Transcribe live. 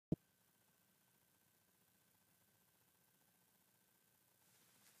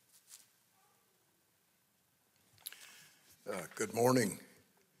Good morning.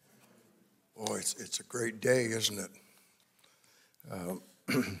 Boy, it's a great day, isn't it?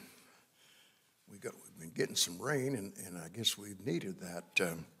 We've been getting some rain, and I guess we've needed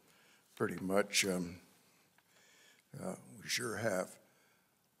that pretty much. We sure have.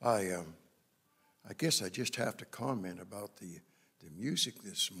 I guess I just have to comment about the music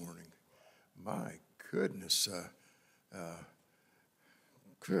this morning. My goodness,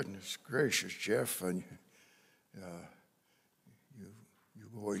 goodness gracious, Jeff, and you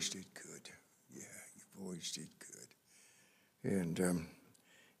boys did good. Yeah, you boys did good. And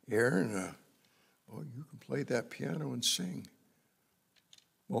Aaron, you can play that piano and sing.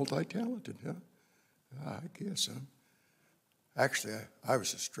 Multi-talented, huh? I guess, huh? Actually, I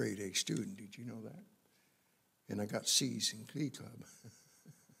was a straight A student. Did you know that? And I got C's in Glee Club.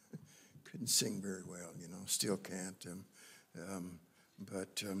 Couldn't sing very well, still can't.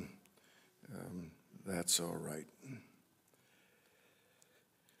 But that's all right.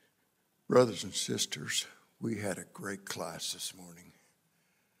 Brothers and sisters, we had a great class this morning.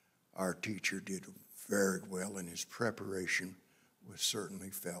 Our teacher did very well, and his preparation was certainly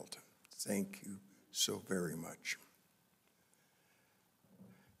felt. Thank you so very much.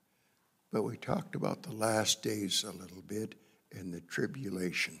 But we talked about the last days a little bit and the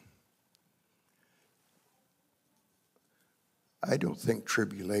tribulation. I don't think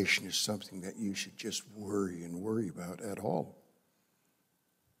tribulation is something that you should just worry about at all.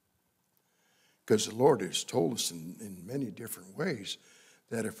 Because the Lord has told us in many different ways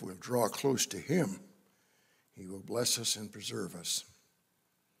that if we'll draw close to Him, He will bless us and preserve us.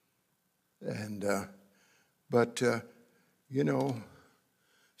 And,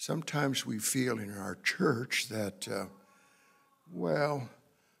 sometimes we feel in our church that,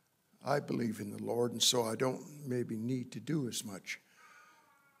 I believe in the Lord, and so I don't maybe need to do as much.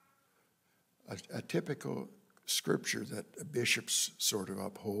 A typical scripture that bishops sort of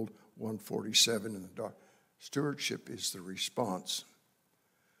uphold, 147 in the dark, stewardship is the response.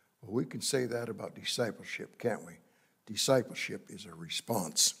 Well, we can say that about discipleship, can't we? Discipleship is a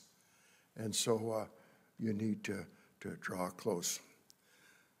response. And so you need to draw close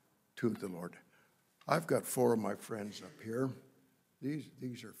to the Lord. I've got 4 of my friends up here.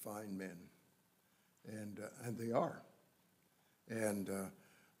 These are fine men, and they are. And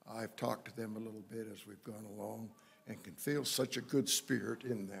I've talked to them a little bit as we've gone along and can feel such a good spirit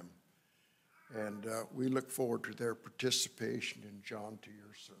in them. And we look forward to their participation in John, to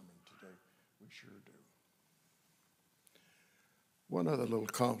your sermon today. We sure do. One other little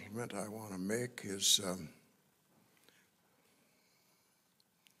compliment I want to make is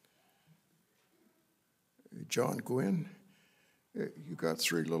John Gwynn, you got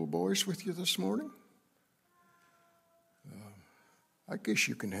 3 little boys with you this morning? I guess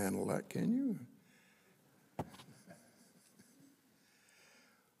you can handle that, can you?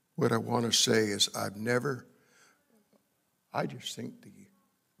 What I want to say is I just think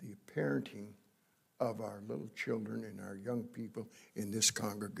the parenting of our little children and our young people in this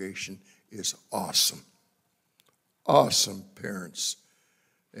congregation is awesome. Awesome parents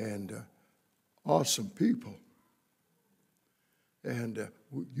and awesome people. And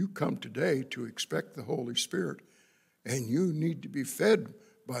you come today to expect the Holy Spirit, and you need to be fed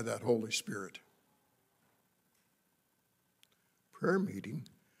by that Holy Spirit. Prayer meeting,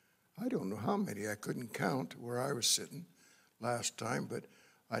 I don't know how many, I couldn't count where I was sitting last time, but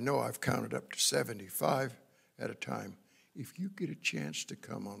I know I've counted up to 75 at a time. If you get a chance to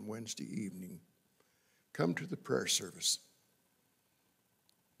come on Wednesday evening, come to the prayer service.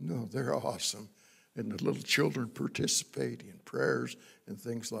 No, they're awesome. And the little children participate in prayers and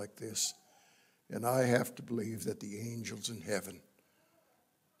things like this. And I have to believe that the angels in heaven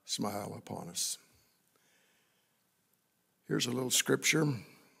smile upon us. Here's a little scripture,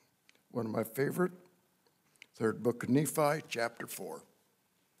 one of my favorite, 3rd book of Nephi, chapter 4.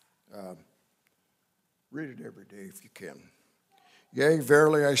 Read it every day if you can. Yea,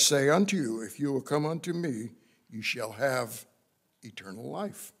 verily I say unto you, if you will come unto me, you shall have eternal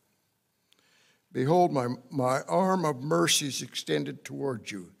life. Behold, my arm of mercy is extended toward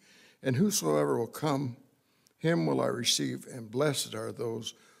you, and whosoever will come, him will I receive, and blessed are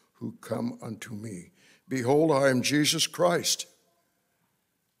those who come unto me. Behold, I am Jesus Christ,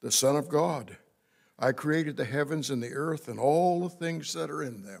 the Son of God. I created the heavens and the earth and all the things that are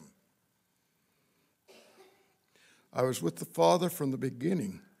in them. I was with the Father from the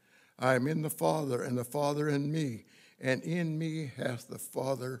beginning. I am in the Father, and the Father in me, and in me hath the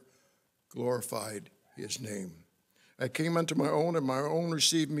Father glorified his name. I came unto my own, and my own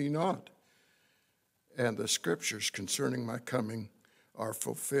received me not. And the scriptures concerning my coming are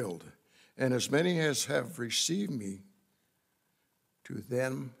fulfilled. And as many as have received me, To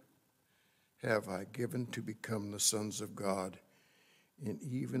them have I given to become the sons of God, and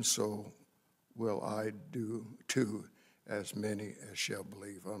even so will I do to as many as shall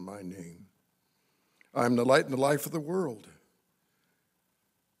believe on my name. I am the light and the life of the world.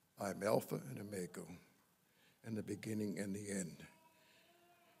 I am Alpha and Omega, and the beginning and the end.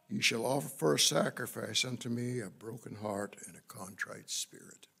 You shall offer for a sacrifice unto me a broken heart and a contrite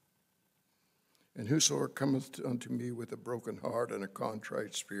spirit. And whosoever cometh unto me with a broken heart and a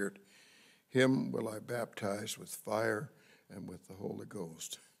contrite spirit, him will I baptize with fire and with the Holy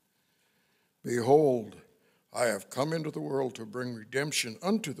Ghost. Behold, I have come into the world to bring redemption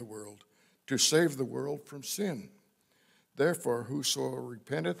unto the world, to save the world from sin. Therefore, whosoever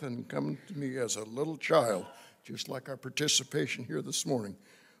repenteth and cometh to me as a little child, just like our participation here this morning,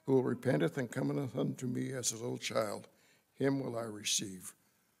 who repenteth and cometh unto me as a little child, him will I receive.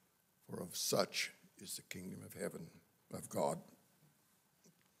 For of such is the kingdom of heaven, of God.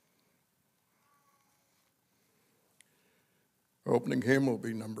 Our opening hymn will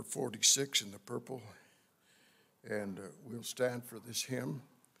be number 46 in the purple, and we'll stand for this hymn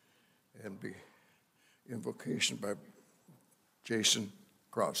and be invocation by Jason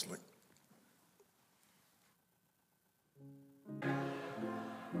Crossley.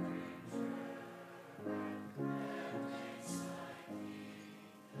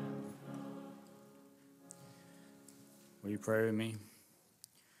 Will you pray with me?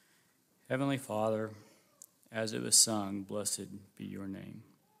 Heavenly Father, as it was sung, blessed be your name.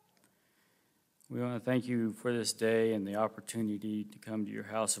 We want to thank you for this day and the opportunity to come to your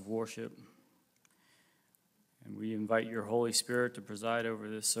house of worship. And we invite your Holy Spirit to preside over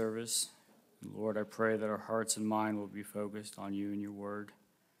this service. And Lord, I pray that our hearts and mind will be focused on you and your word.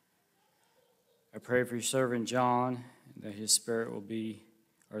 I pray for your servant John, and that his spirit will be,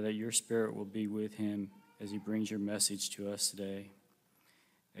 or that your spirit will be with him as he brings your message to us today,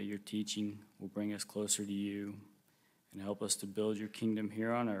 that your teaching will bring us closer to you and help us to build your kingdom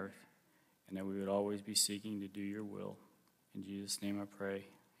here on earth, and that we would always be seeking to do your will. In Jesus' name I pray,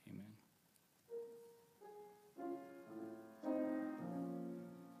 amen.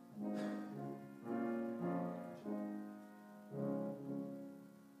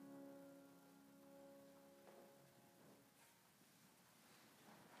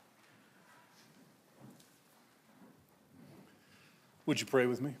 Would you pray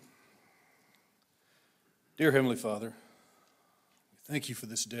with me? Dear Heavenly Father, we thank you for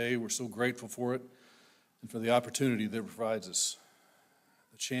this day. We're so grateful for it and for the opportunity that it provides us,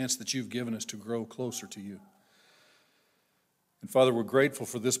 the chance that you've given us to grow closer to you. And Father, we're grateful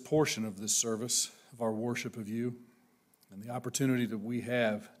for this portion of this service, of our worship of you, and the opportunity that we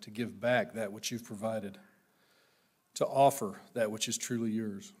have to give back that which you've provided, to offer that which is truly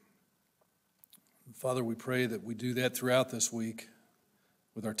yours. And Father, we pray that we do that throughout this week,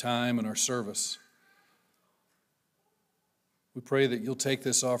 with our time and our service. We pray that you'll take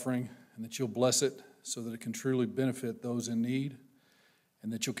this offering and that you'll bless it so that it can truly benefit those in need,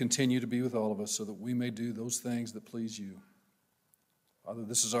 and that you'll continue to be with all of us so that we may do those things that please you. Father,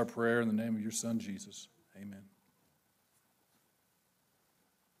 this is our prayer in the name of your Son, Jesus. Amen.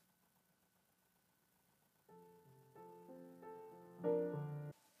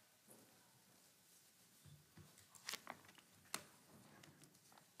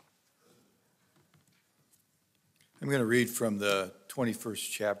 I'm going to read from the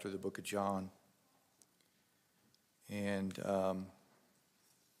 21st chapter of the book of John. And let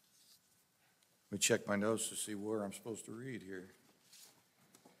me check my notes to see where I'm supposed to read here.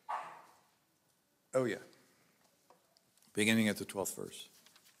 Oh, yeah. Beginning at the 12th verse.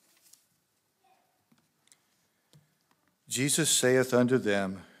 Jesus saith unto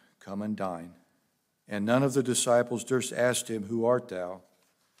them, Come and dine. And none of the disciples durst ask him, Who art thou?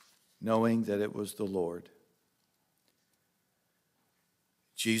 Knowing that it was the Lord.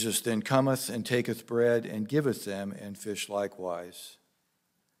 Jesus then cometh and taketh bread and giveth them, and fish likewise.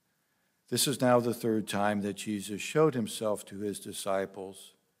 This is now the third time that Jesus showed himself to his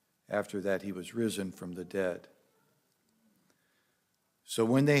disciples, after that he was risen from the dead. So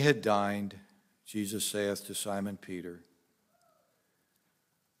when they had dined, Jesus saith to Simon Peter,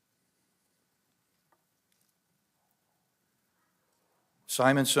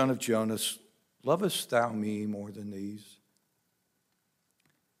 Simon, son of Jonas, lovest thou me more than these?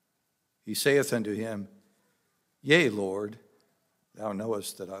 He saith unto him, Yea, Lord, thou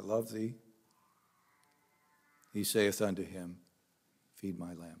knowest that I love thee. He saith unto him, Feed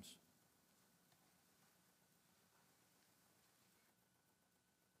my lambs.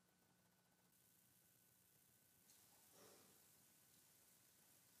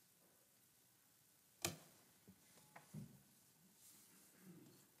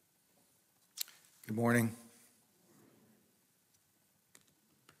 Good morning.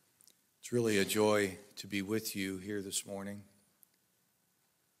 It's really a joy to be with you here this morning.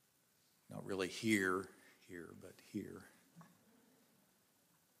 Not really here, but here.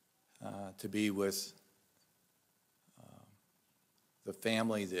 To be with the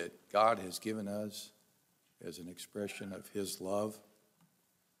family that God has given us as an expression of His love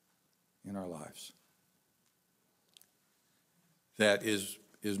in our lives. That is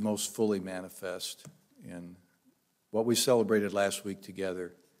most fully manifest in what we celebrated last week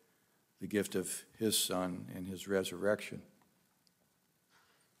together, the gift of His Son and His resurrection.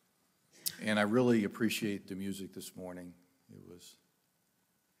 And I really appreciate the music this morning. It was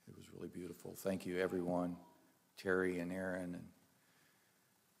really beautiful. Thank you, everyone, Terry and Aaron and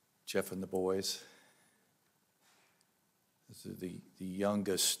Jeff and the boys. This is the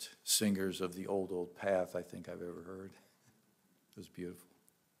youngest singers of the old path I think I've ever heard. It was beautiful.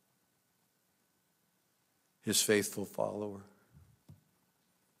 His faithful follower.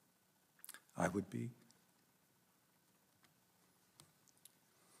 I would be.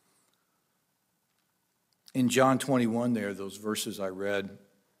 In John 21 there, those verses I read,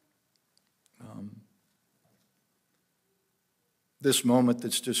 this moment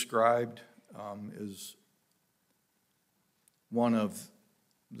that's described is one of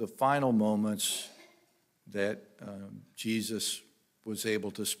the final moments that Jesus was able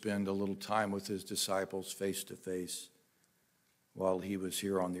to spend a little time with his disciples face to face while he was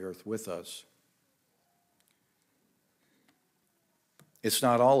here on the earth with us. It's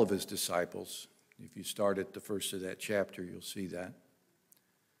not all of his disciples. If you start at the first of that chapter, you'll see that.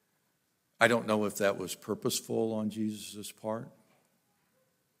 I don't know if that was purposeful on Jesus' part.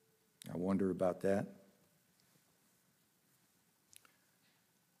 I wonder about that.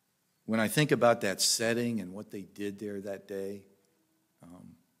 When I think about that setting and what they did there that day,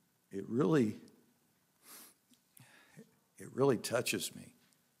 it really touches me.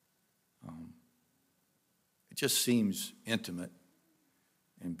 It just seems intimate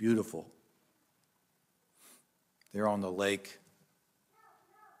and beautiful. They're on the lake.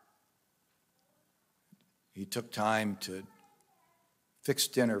 He took time to fix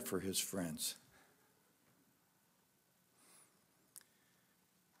dinner for his friends.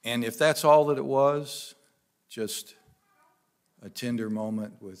 And if that's all that it was, just a tender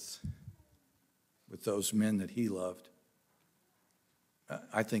moment with those men that he loved,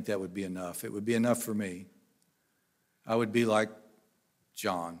 I think that would be enough. It would be enough for me. I would be like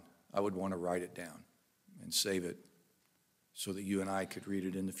John. I would want to write it down and save it so that you and I could read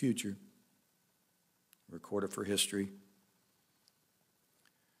it in the future, record it for history.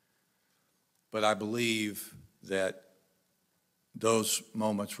 But I believe that those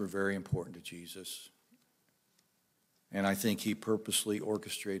moments were very important to Jesus. And I think he purposely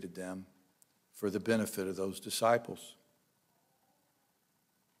orchestrated them for the benefit of those disciples.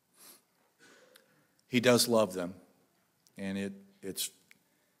 He does love them, and it's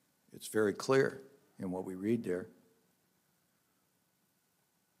very clear in what we read there.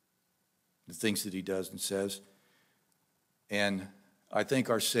 The things that he does and says. And I think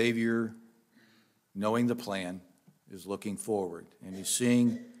our Savior, knowing the plan, is looking forward, and he's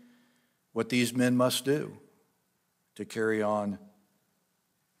seeing what these men must do to carry on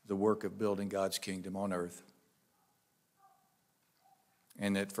the work of building God's kingdom on earth.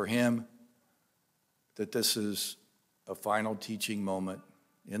 And that for him, that this is a final teaching moment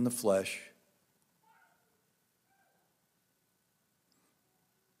in the flesh.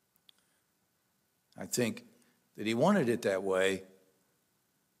 I think that he wanted it that way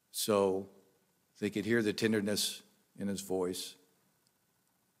so they could hear the tenderness in his voice,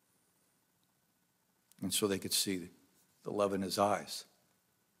 and so they could see the love in his eyes.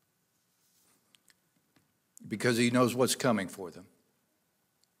 Because he knows what's coming for them.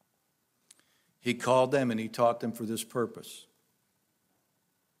 He called them and he taught them for this purpose,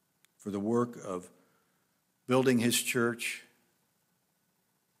 for the work of building his church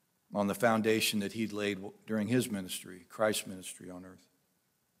on the foundation that he'd laid during his ministry, Christ's ministry on earth.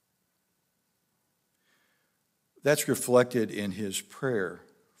 That's reflected in his prayer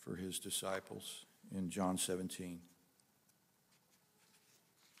for his disciples in John 17.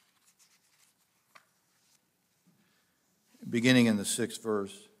 Beginning in the 6th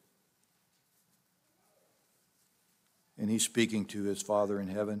verse, and he's speaking to his Father in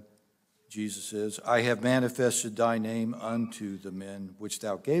heaven. Jesus is, I have manifested thy name unto the men which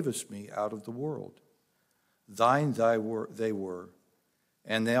thou gavest me out of the world. Thine they were,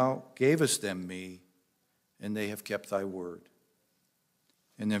 and thou gavest them me, and they have kept thy word.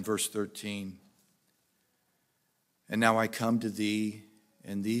 And then verse 13, and now I come to thee,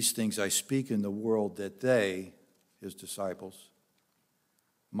 And these things I speak in the world, that they, his disciples,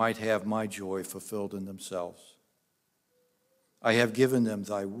 might have my joy fulfilled in themselves. I have given them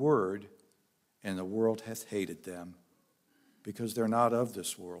thy word, and the world hath hated them, because they're not of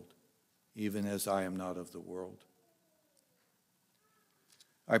this world, even as I am not of the world.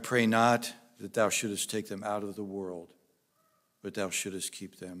 I pray not that thou shouldest take them out of the world, but thou shouldest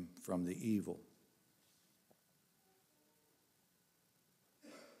keep them from the evil.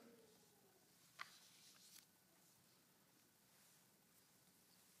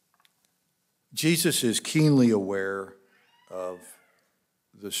 Jesus is keenly aware of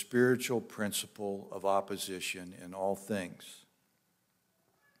the spiritual principle of opposition in all things.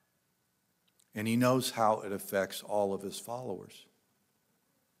 And he knows how it affects all of his followers,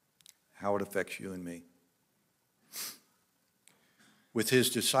 how it affects you and me. With his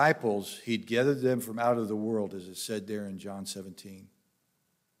disciples, he'd gathered them from out of the world, as it said there in John 17.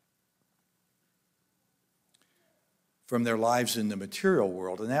 From their lives in the material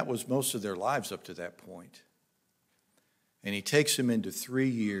world, and that was most of their lives up to that point. And he takes them into 3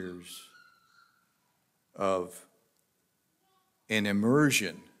 years of an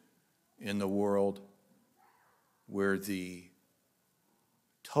immersion in the world where the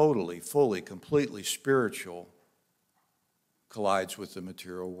totally, fully, completely spiritual collides with the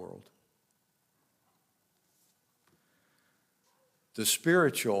material world. The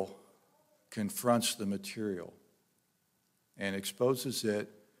spiritual confronts the material and exposes it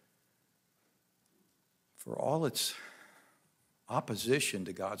for all its opposition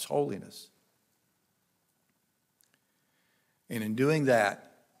to God's holiness. And in doing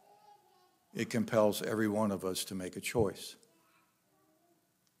that, it compels every one of us to make a choice.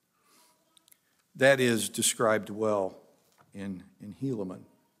 That is described well in Helaman,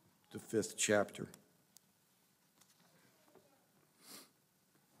 the 5th chapter.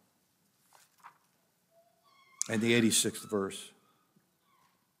 And the 86th verse.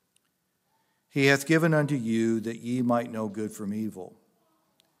 He hath given unto you that ye might know good from evil.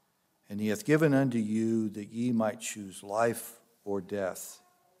 And he hath given unto you that ye might choose life or death.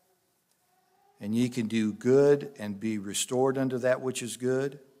 And ye can do good and be restored unto that which is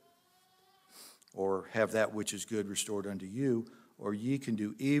good, or have that which is good restored unto you, or ye can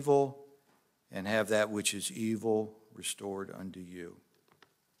do evil and have that which is evil restored unto you.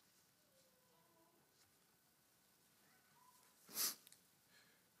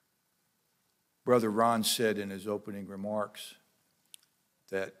 Brother Ron said in his opening remarks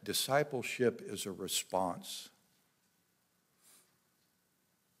that discipleship is a response.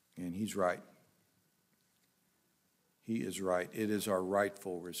 And he's right. He is right. It is our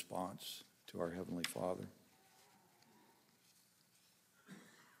rightful response to our Heavenly Father.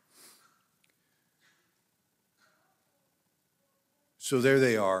 So there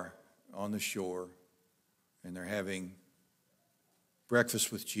they are on the shore, and they're having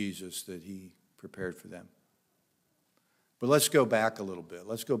breakfast with Jesus that he prepared for them. But let's go back a little bit.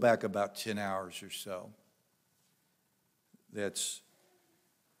 Let's go back about 10 hours or so. That's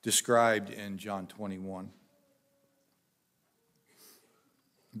described in John 21.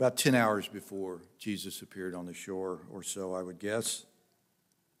 About 10 hours before Jesus appeared on the shore or so, I would guess.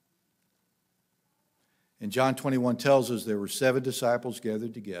 And John 21 tells us there were 7 disciples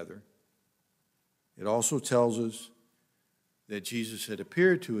gathered together. It also tells us that Jesus had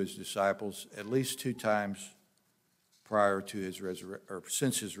appeared to his disciples at least 2 times prior to his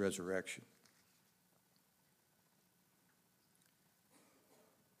since his resurrection.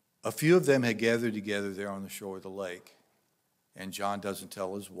 A few of them had gathered together there on the shore of the lake, and John doesn't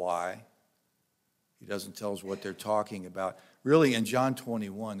tell us why. He doesn't tell us what they're talking about. Really, in John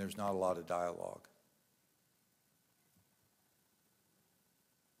 21, there's not a lot of dialogue.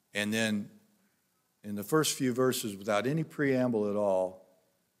 And then in the first few verses, without any preamble at all,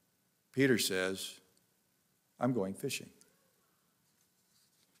 Peter says, I'm going fishing.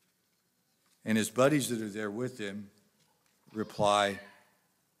 And his buddies that are there with him reply,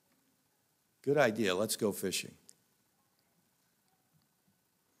 good idea, let's go fishing.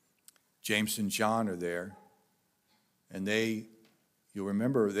 James and John are there, and you'll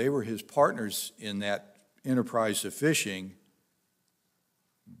remember, they were his partners in that enterprise of fishing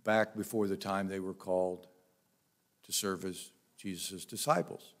back before the time they were called to serve as Jesus'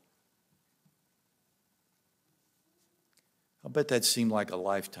 disciples. I'll bet that seemed like a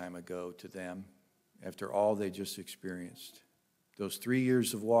lifetime ago to them after all they just experienced. Those 3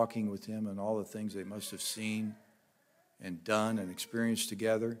 years of walking with him and all the things they must have seen and done and experienced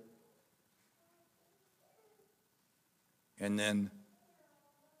together. And then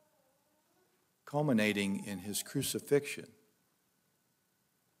culminating in his crucifixion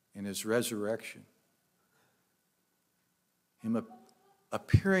and his resurrection, him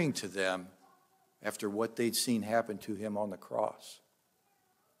appearing to them after what they'd seen happen to him on the cross.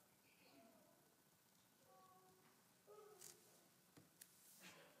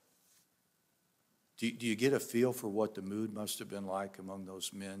 Do you get a feel for what the mood must have been like among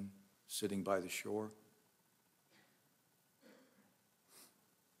those men sitting by the shore?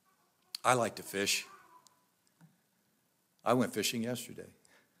 I like to fish. I went fishing yesterday.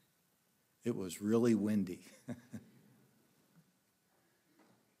 It was really windy.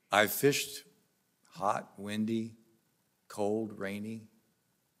 I've fished hot, windy, cold, rainy.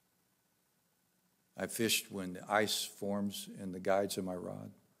 I've fished when the ice forms in the guides of my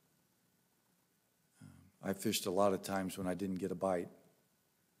rod. I fished a lot of times when I didn't get a bite,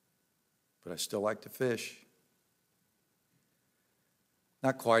 but I still like to fish.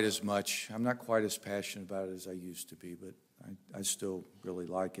 Not quite as much. I'm not quite as passionate about it as I used to be, but I still really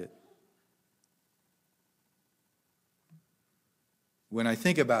like it. When I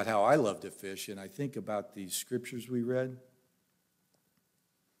think about how I love to fish, and I think about these scriptures we read,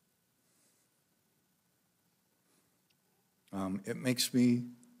 it makes me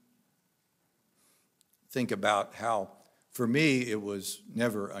think about how, for me, it was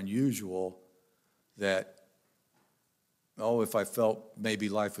never unusual that, if I felt maybe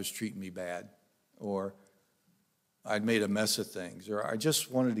life was treating me bad, or I'd made a mess of things, or I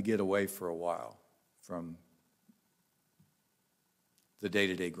just wanted to get away for a while from the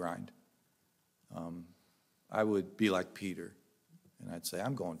day-to-day grind. I would be like Peter, and I'd say,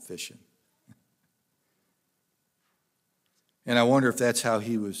 I'm going fishing. And I wonder if that's how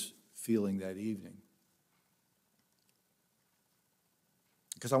he was feeling that evening.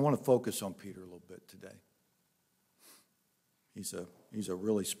 Because I want to focus on Peter a little bit today. He's a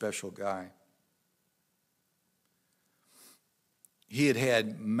really special guy. He had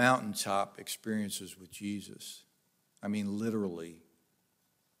had mountaintop experiences with Jesus. I mean, literally.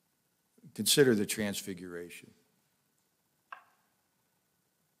 Consider the transfiguration.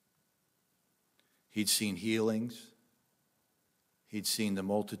 He'd seen healings. He'd seen the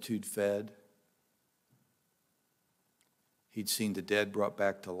multitude fed. He'd seen the dead brought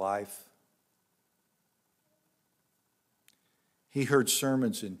back to life. He heard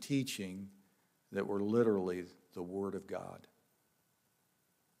sermons and teaching that were literally the Word of God.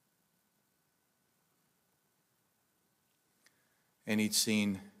 And he'd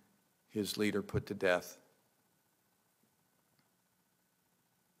seen his leader put to death.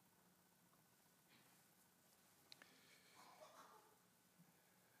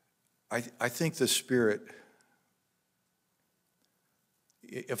 I think the Spirit,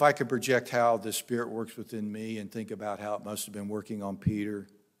 if I could project how the Spirit works within me and think about how it must have been working on Peter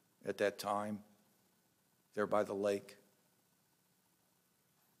at that time, there by the lake,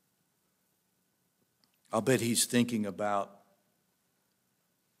 I'll bet he's thinking about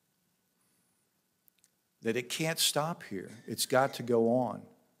that it can't stop here. It's got to go on.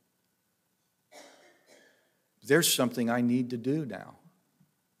 There's something I need to do now.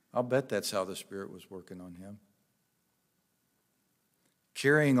 I'll bet that's how the Spirit was working on him.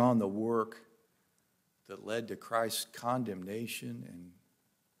 Carrying on the work that led to Christ's condemnation,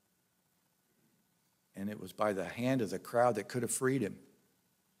 and it was by the hand of the crowd that could have freed him.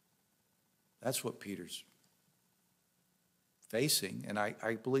 That's what Peter's facing, and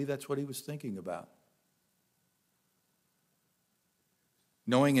I believe that's what he was thinking about.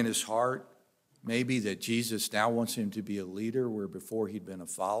 Knowing in his heart maybe that Jesus now wants him to be a leader where before he'd been a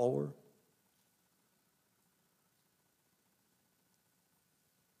follower.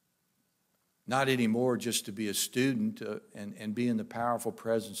 Not anymore just to be a student and be in the powerful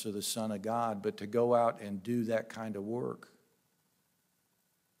presence of the Son of God, but to go out and do that kind of work.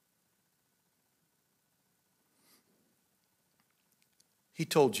 He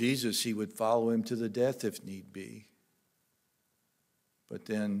told Jesus he would follow him to the death if need be. But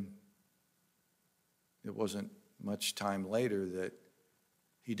then it wasn't much time later that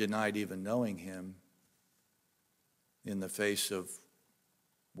he denied even knowing him in the face of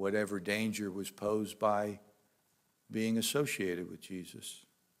whatever danger was posed by being associated with Jesus.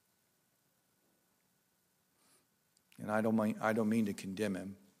 And I don't mean to condemn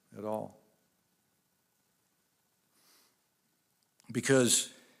him at all. Because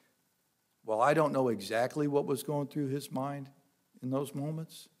while I don't know exactly what was going through his mind in those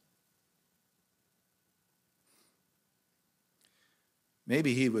moments,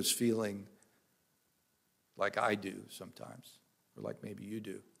 maybe he was feeling like I do sometimes, or like maybe you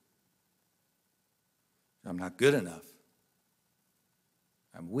do. I'm not good enough.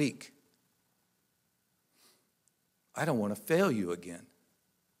 I'm weak. I don't want to fail you again.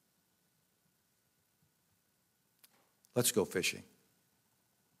 Let's go fishing.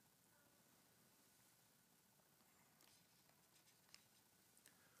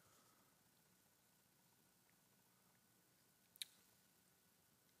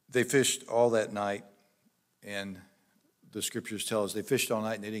 They fished all that night, and the scriptures tell us they fished all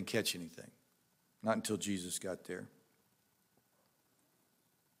night and they didn't catch anything. Not until Jesus got there.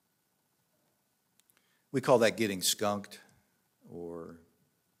 We call that getting skunked or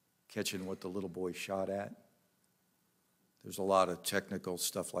catching what the little boy shot at. There's a lot of technical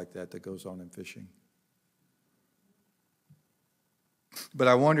stuff like that that goes on in fishing. But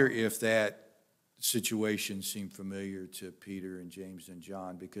I wonder if that situation seemed familiar to Peter and James and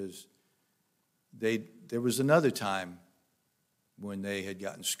John, because there was another time when they had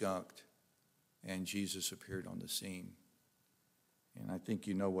gotten skunked and Jesus appeared on the scene. And I think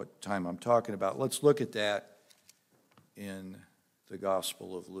you know what time I'm talking about. Let's look at that in the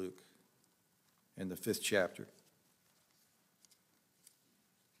Gospel of Luke in the 5th chapter.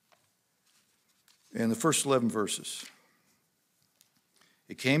 In the first 11 verses.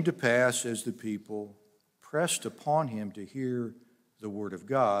 It came to pass as the people pressed upon him to hear the word of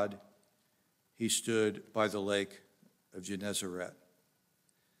God, he stood by the lake of Gennesaret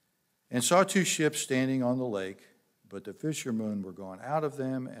and saw 2 ships standing on the lake, but the fishermen were gone out of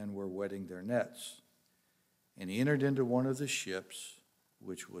them and were wetting their nets. And he entered into one of the ships,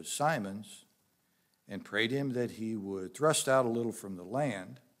 which was Simon's, and prayed him that he would thrust out a little from the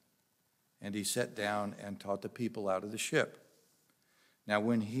land. And he sat down and taught the people out of the ship. Now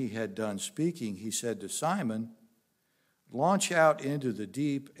when he had done speaking, he said to Simon, launch out into the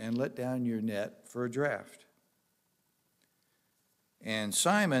deep and let down your net for a draught. And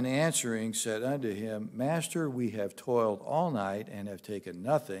Simon answering said unto him, Master, we have toiled all night and have taken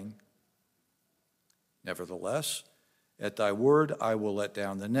nothing. Nevertheless, at thy word I will let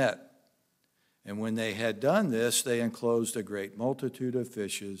down the net. And when they had done this, they enclosed a great multitude of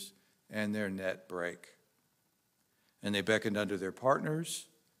fishes, and their net brake. And they beckoned unto their partners,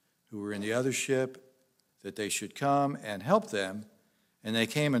 who were in the other ship, that they should come and help them. And they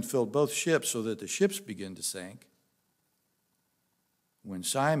came and filled both ships, so that the ships began to sink. When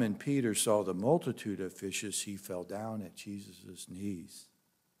Simon Peter saw the multitude of fishes, he fell down at Jesus' knees,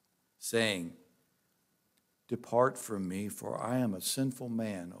 saying, Depart from me, for I am a sinful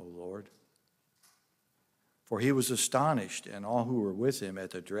man, O Lord. For he was astonished, and all who were with him, at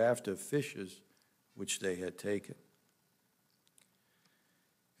the draught of fishes which they had taken.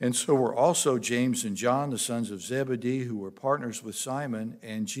 And so were also James and John, the sons of Zebedee, who were partners with Simon.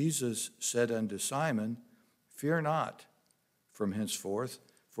 And Jesus said unto Simon, Fear not from henceforth,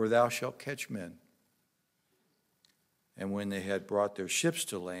 for thou shalt catch men. And when they had brought their ships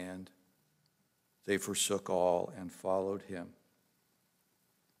to land, they forsook all and followed him.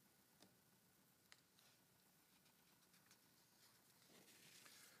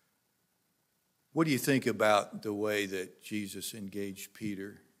 What do you think about the way that Jesus engaged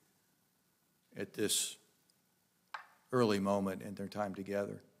Peter at this early moment in their time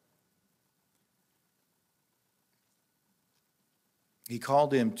together? He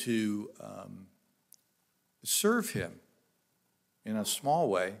called him to serve him in a small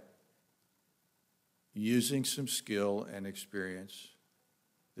way, using some skill and experience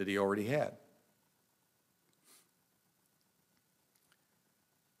that he already had.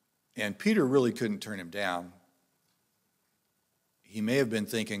 And Peter really couldn't turn him down. He may have been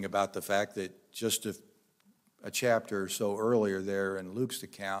thinking about the fact that just a chapter or so earlier there in Luke's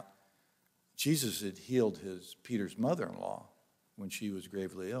account, Jesus had healed Peter's mother-in-law when she was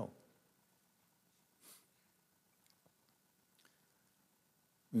gravely ill.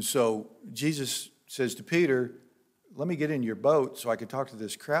 And so Jesus says to Peter, let me get in your boat so I can talk to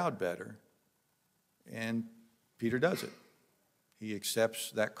this crowd better. And Peter does it. He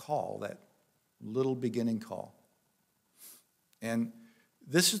accepts that call, that little beginning call. And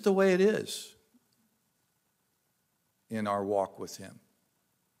this is the way it is in our walk with him,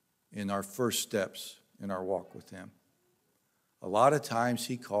 in our first steps in our walk with him. A lot of times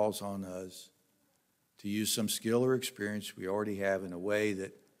he calls on us to use some skill or experience we already have in a way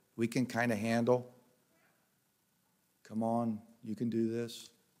that we can kind of handle. Come on, you can do this.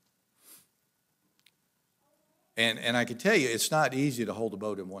 And I can tell you, it's not easy to hold a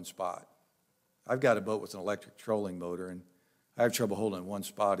boat in one spot. I've got a boat with an electric trolling motor, and I have trouble holding in one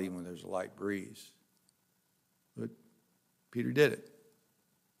spot even when there's a light breeze. But Peter did it.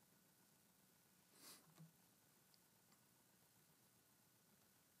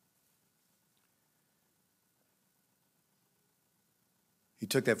 He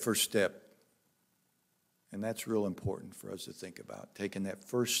took that first step, and that's real important for us to think about, taking that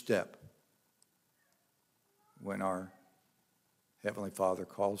first step when our Heavenly Father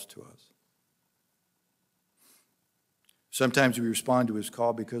calls to us. Sometimes we respond to his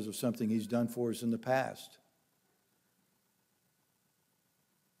call because of something he's done for us in the past.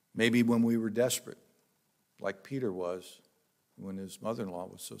 Maybe when we were desperate, like Peter was when his mother-in-law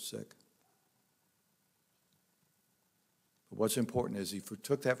was so sick. But what's important is he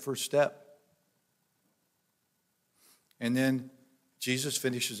took that first step. And then Jesus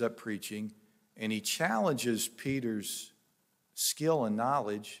finishes up preaching, and he challenges Peter's skill and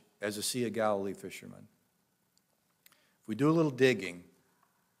knowledge as a Sea of Galilee fisherman. If we do a little digging,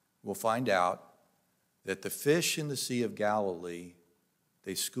 we'll find out that the fish in the Sea of Galilee,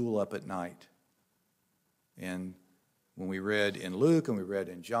 they school up at night. And when we read in Luke and we read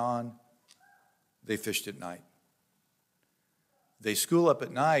in John, they fished at night. They school up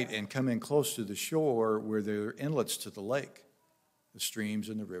at night and come in close to the shore where there are inlets to the lake, the streams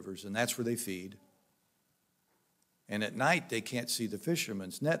and the rivers, and that's where they feed. And at night, they can't see the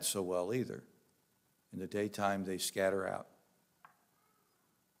fishermen's net so well either. In the daytime, they scatter out.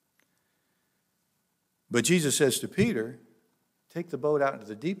 But Jesus says to Peter, take the boat out into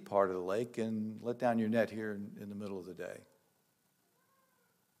the deep part of the lake and let down your net here in the middle of the day.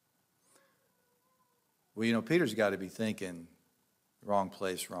 Well, you know, Peter's got to be thinking, wrong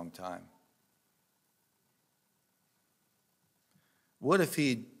place, wrong time. What if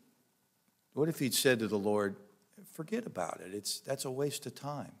he'd said to the Lord, forget about it. That's a waste of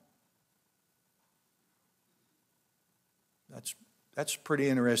time. That's a pretty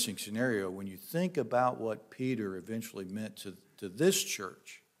interesting scenario when you think about what Peter eventually meant to this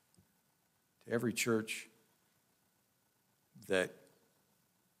church, to every church that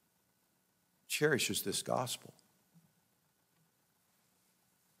cherishes this gospel.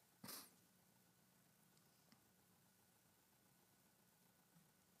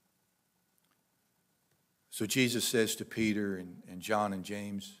 So Jesus says to Peter and John and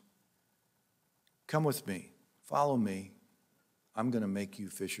James, come with me, follow me. I'm going to make you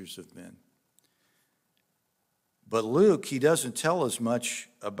fishers of men. But Luke, he doesn't tell us much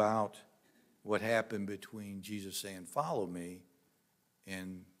about what happened between Jesus saying, follow me,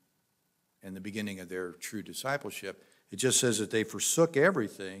 and the beginning of their true discipleship. It just says that they forsook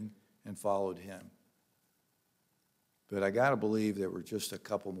everything and followed him. But I got to believe there were just a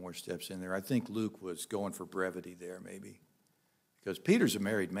couple more steps in there. I think Luke was going for brevity there, maybe. Because Peter's a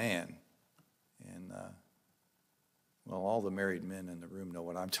married man. And, well, all the married men in the room know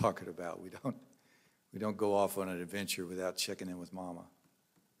what I'm talking about. We don't go off on an adventure without checking in with Mama.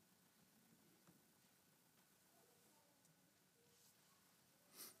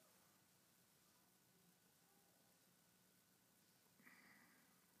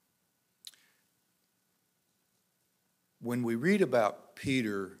 When we read about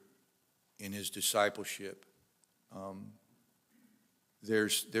Peter in his discipleship,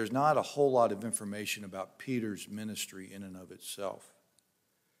 there's not a whole lot of information about Peter's ministry in and of itself.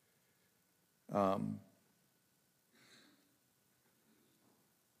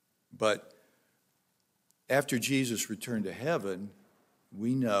 But after Jesus returned to heaven,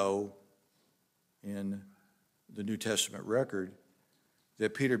 we know in the New Testament record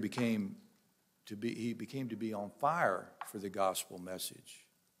that Peter became to be on fire for the gospel message.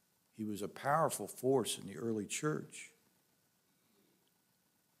 He was a powerful force in the early church.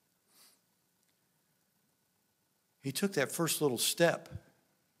 He took that first little step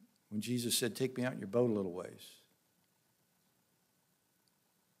when Jesus said, take me out in your boat a little ways.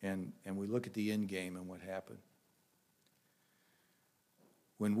 And we look at the end game and what happened.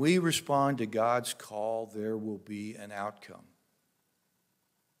 When we respond to God's call, there will be an outcome.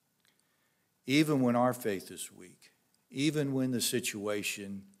 Even when our faith is weak, even when the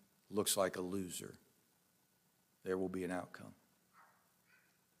situation looks like a loser, there will be an outcome.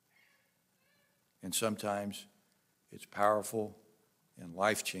 And sometimes it's powerful and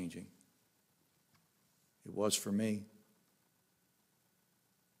life-changing. It was for me.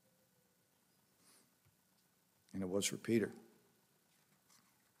 And it was for Peter.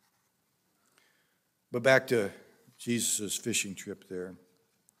 But back to Jesus' fishing trip there.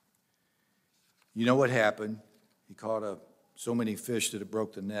 You know what happened? He caught so many fish that it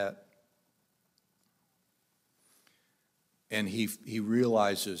broke the net. And he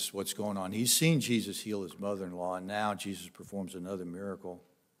realizes what's going on. He's seen Jesus heal his mother-in-law, and now Jesus performs another miracle.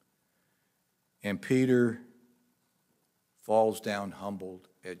 And Peter falls down humbled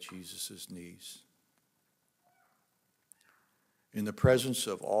at Jesus' knees. In the presence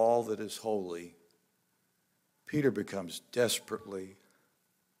of all that is holy, Peter becomes desperately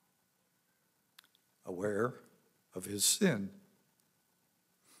aware of his sin.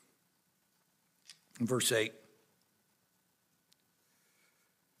 In verse 8,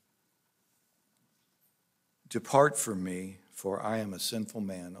 Depart from me, for I am a sinful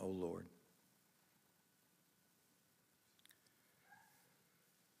man, O Lord.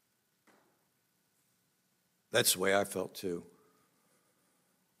 That's the way I felt too.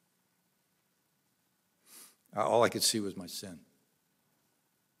 All I could see was my sin.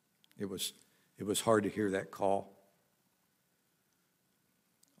 It was hard to hear that call.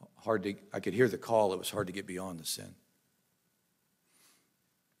 I could hear the call. It was hard to get beyond the sin.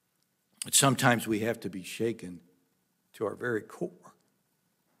 But sometimes we have to be shaken to our very core.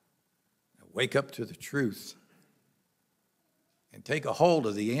 Wake up to the truth and take a hold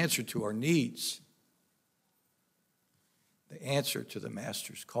of the answer to our needs, the answer to the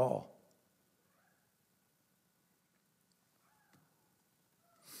Master's call.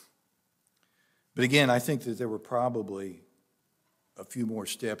 But again, I think that there were probably a few more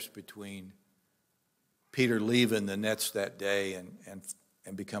steps between Peter leaving the nets that day and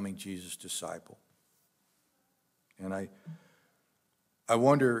becoming Jesus' disciple. And I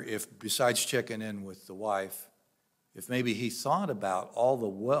wonder if, besides checking in with the wife, if maybe he thought about all the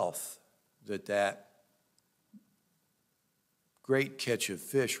wealth that great catch of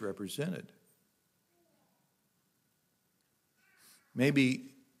fish represented. Maybe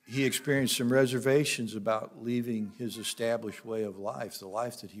he experienced some reservations about leaving his established way of life, the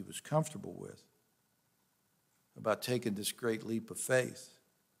life that he was comfortable with, about taking this great leap of faith.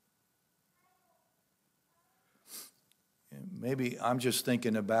 And maybe I'm just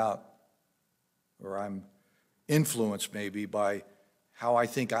thinking about, or I'm influenced maybe by how I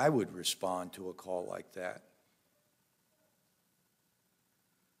think I would respond to a call like that.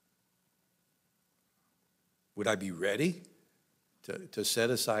 Would I be ready to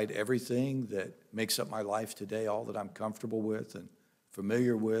set aside everything that makes up my life today, all that I'm comfortable with and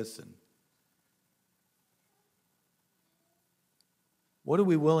familiar with? And what are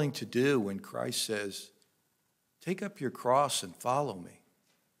we willing to do when Christ says, take up your cross and follow me?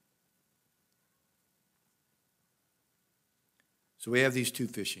 So we have these 2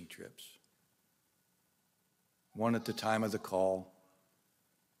 fishing trips. One at the time of the call,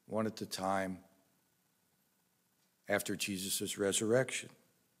 one at the time after Jesus' resurrection.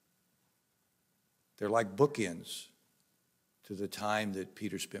 They're like bookends to the time that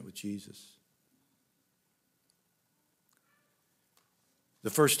Peter spent with Jesus. The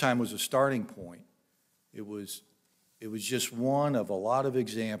first time was a starting point. It was just one of a lot of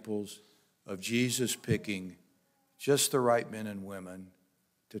examples of Jesus picking just the right men and women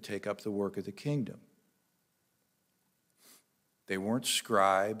to take up the work of the kingdom. They weren't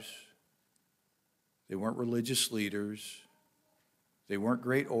scribes. They weren't religious leaders. They weren't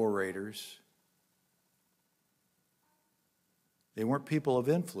great orators. They weren't people of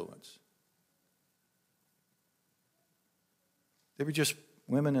influence. They were just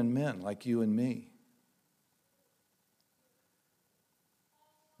women and men like you and me.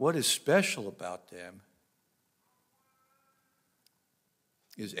 What is special about them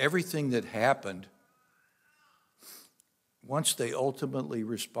is everything that happened once they ultimately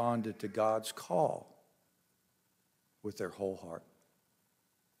responded to God's call with their whole heart.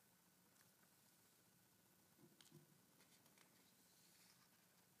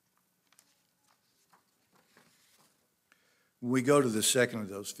 When we go to the second of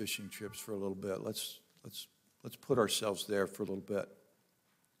those fishing trips for a little bit, let's put ourselves there for a little bit.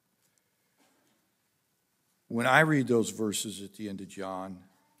 When I read those verses at the end of John,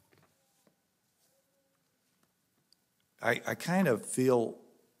 I kind of feel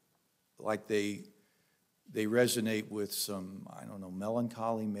like they resonate with some, I don't know,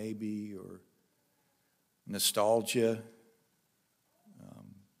 melancholy maybe, or nostalgia.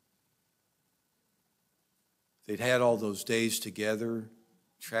 They'd had all those days together,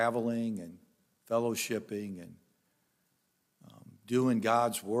 traveling and fellowshipping and doing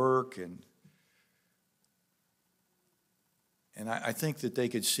God's work. And I think that they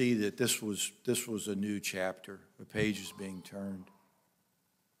could see that this was a new chapter. The page is being turned.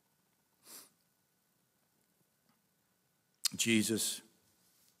 Jesus,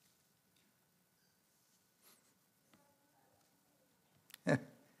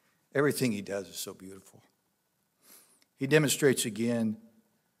 everything he does is so beautiful. He demonstrates again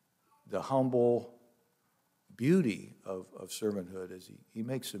the humble beauty of servanthood as he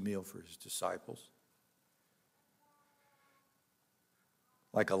makes a meal for his disciples.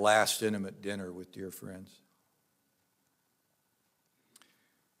 Like a last intimate dinner with dear friends.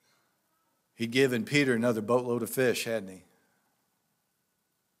 He'd given Peter another boatload of fish, hadn't he?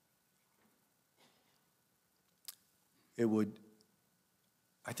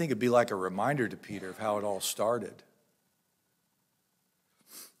 I think it'd be like a reminder to Peter of how it all started.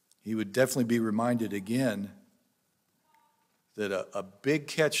 He would definitely be reminded again that a big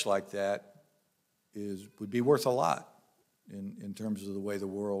catch like that would be worth a lot in terms of the way the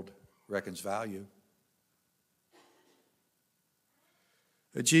world reckons value.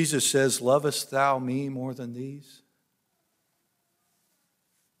 But Jesus says, "Lovest thou me more than these?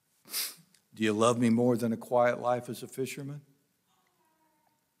 Do you love me more than a quiet life as a fisherman?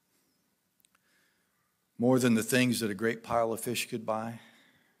 More than the things that a great pile of fish could buy?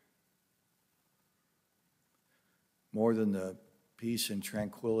 More than the peace and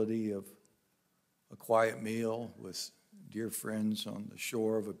tranquility of a quiet meal with dear friends on the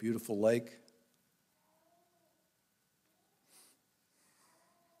shore of a beautiful lake?"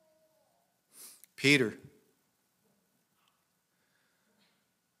 Peter,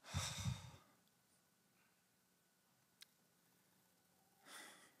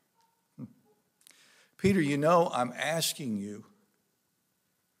 you know, I'm asking you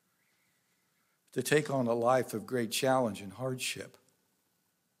to take on a life of great challenge and hardship,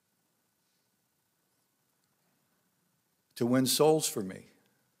 to win souls for me.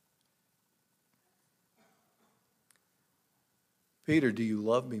 Peter, do you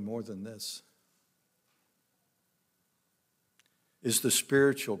love me more than this? Is the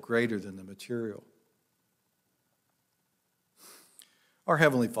spiritual greater than the material? Our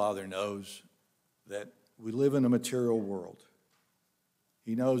Heavenly Father knows that we live in a material world.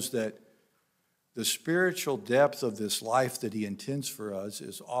 He knows that the spiritual depth of this life that He intends for us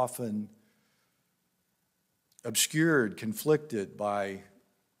is often obscured, conflicted by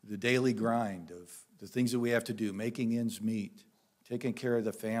the daily grind of the things that we have to do, making ends meet, taking care of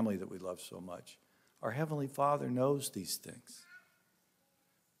the family that we love so much. Our Heavenly Father knows these things.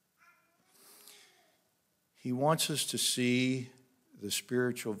 He wants us to see the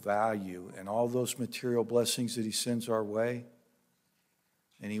spiritual value and all those material blessings that He sends our way.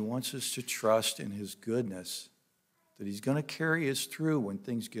 And He wants us to trust in His goodness, that He's going to carry us through when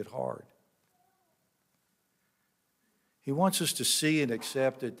things get hard. He wants us to see and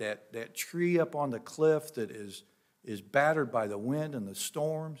accept that tree up on the cliff that is battered by the wind and the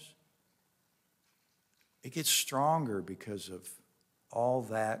storms, it gets stronger because of all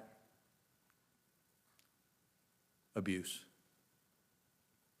that abuse.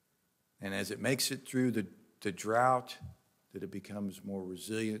 And as it makes it through the drought, that it becomes more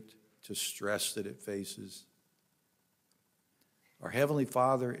resilient to stress that it faces. Our Heavenly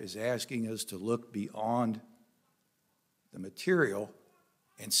Father is asking us to look beyond the material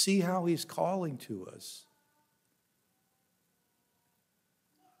and see how He's calling to us.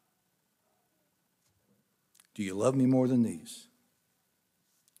 Do you love me more than these?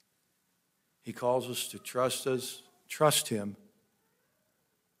 He calls us to trust Him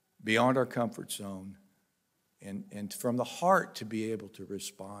beyond our comfort zone, and from the heart to be able to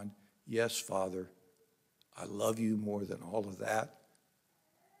respond, "Yes, Father, I love you more than all of that.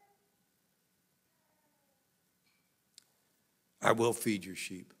 I will feed your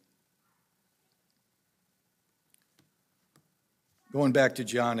sheep." Going back to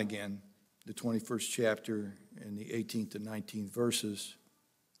John again, the 21st chapter and the 18th and 19th verses.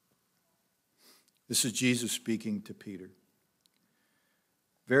 This is Jesus speaking to Peter.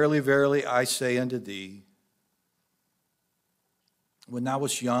 "Verily, verily, I say unto thee, when thou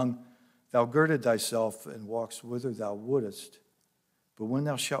wast young, thou girded thyself and walkest whither thou wouldest. But when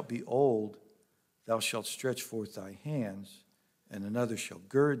thou shalt be old, thou shalt stretch forth thy hands, and another shall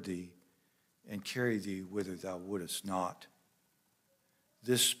gird thee and carry thee whither thou wouldest not.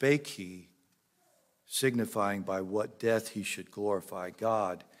 This spake he, signifying by what death he should glorify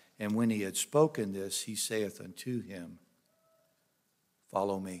God. And when he had spoken this, he saith unto him,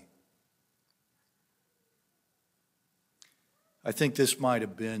 Follow me." I think this might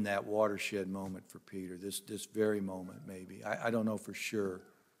have been that watershed moment for Peter, this very moment maybe. I don't know for sure.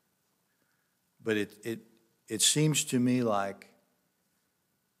 But it seems to me like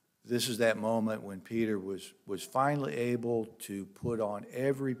this is that moment when Peter was finally able to put on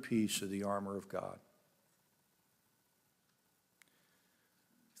every piece of the armor of God.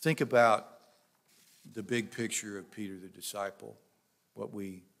 Think about the big picture of Peter the disciple,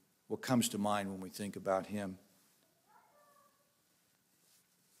 what comes to mind when we think about him.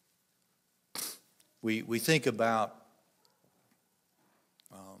 We think about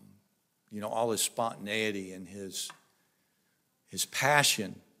all his spontaneity and his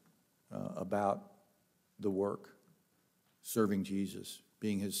passion about the work, serving Jesus,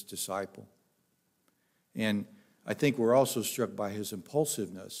 being His disciple. And I think we're also struck by his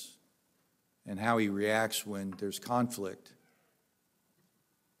impulsiveness and how he reacts when there's conflict.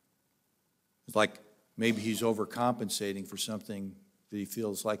 It's like maybe he's overcompensating for something that he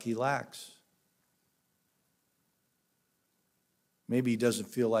feels like he lacks. Maybe he doesn't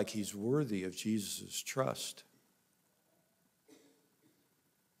feel like he's worthy of Jesus' trust.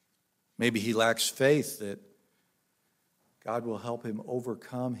 Maybe he lacks faith that God will help him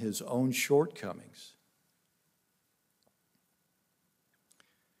overcome his own shortcomings.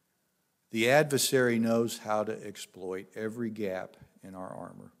 The adversary knows how to exploit every gap in our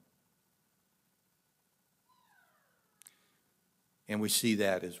armor. And we see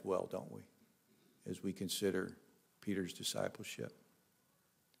that as well, don't we, as we consider Peter's discipleship.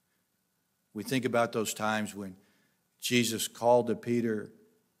 We think about those times when Jesus called to Peter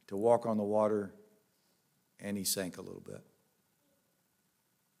to walk on the water, and he sank a little bit.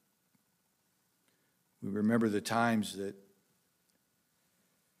 We remember the times that,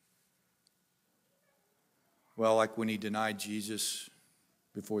 well, like when he denied Jesus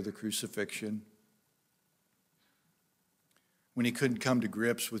before the crucifixion, when he couldn't come to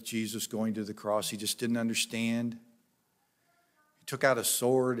grips with Jesus going to the cross, he just didn't understand. He took out a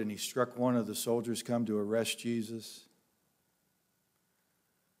sword and he struck one of the soldiers come to arrest Jesus.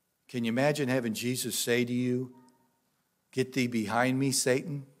 Can you imagine having Jesus say to you, "Get thee behind me,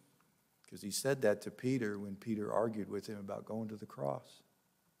 Satan"? Because he said that to Peter when Peter argued with him about going to the cross.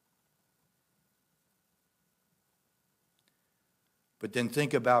 But then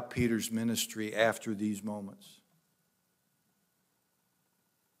think about Peter's ministry after these moments.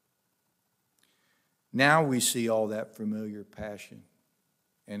 Now we see all that familiar passion,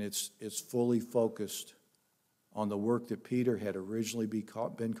 and it's fully focused on the work that Peter had originally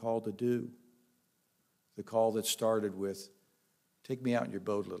been called to do. The call that started with, "Take me out in your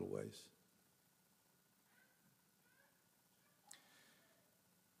boat a little ways."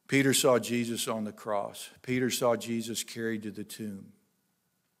 Peter saw Jesus on the cross. Peter saw Jesus carried to the tomb.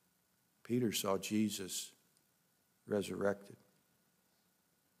 Peter saw Jesus resurrected.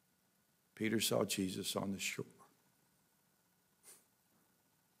 Peter saw Jesus on the shore.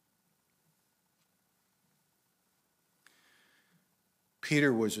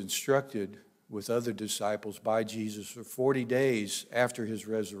 Peter was instructed with other disciples by Jesus for 40 days after his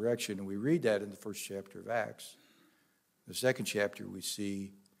resurrection, and we read that in the first chapter of Acts. In the second chapter, we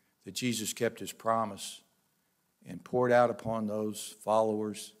see that Jesus kept his promise and poured out upon those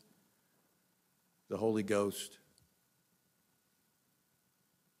followers the Holy Ghost,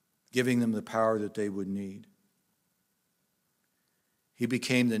 giving them the power that they would need. He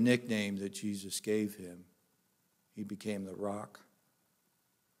became the nickname that Jesus gave him. He became the rock.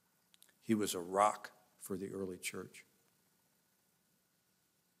 He was a rock for the early church.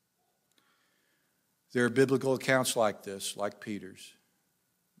 There are biblical accounts like this, like Peter's.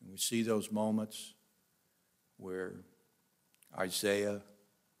 And we see those moments where Isaiah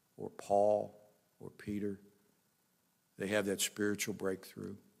or Paul or Peter, they have that spiritual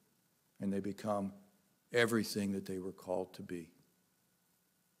breakthrough and they become everything that they were called to be.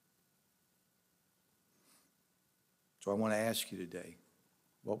 So I want to ask you today,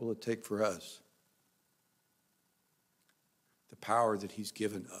 what will it take for us? The power that he's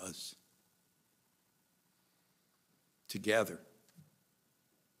given us together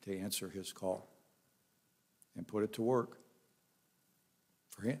to answer his call and put it to work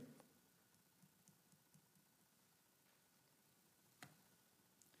for him.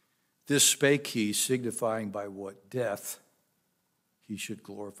 This spake he, signifying by what death he should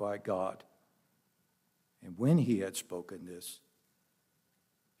glorify God. And when he had spoken this,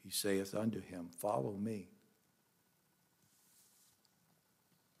 he saith unto him, Follow me.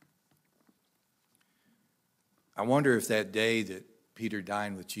 I wonder if that day that Peter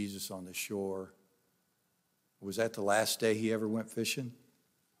dined with Jesus on the shore, was that the last day he ever went fishing?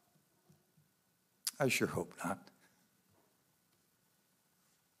 I sure hope not.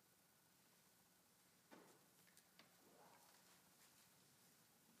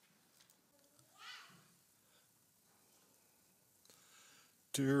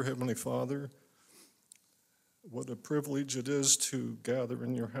 Dear Heavenly Father, what a privilege it is to gather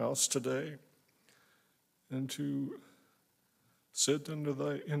in your house today and to sit under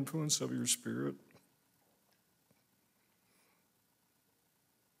the influence of your Spirit.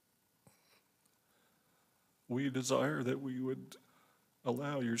 We desire that we would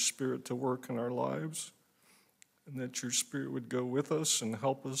allow your Spirit to work in our lives and that your Spirit would go with us and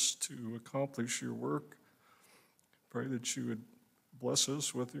help us to accomplish your work. Pray that you would bless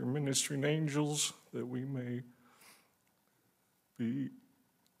us with your ministering angels, that we may be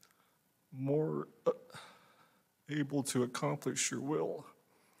more able to accomplish your will.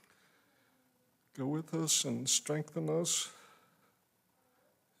 Go with us and strengthen us,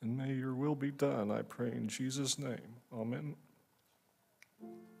 and may your will be done, I pray in Jesus' name. Amen.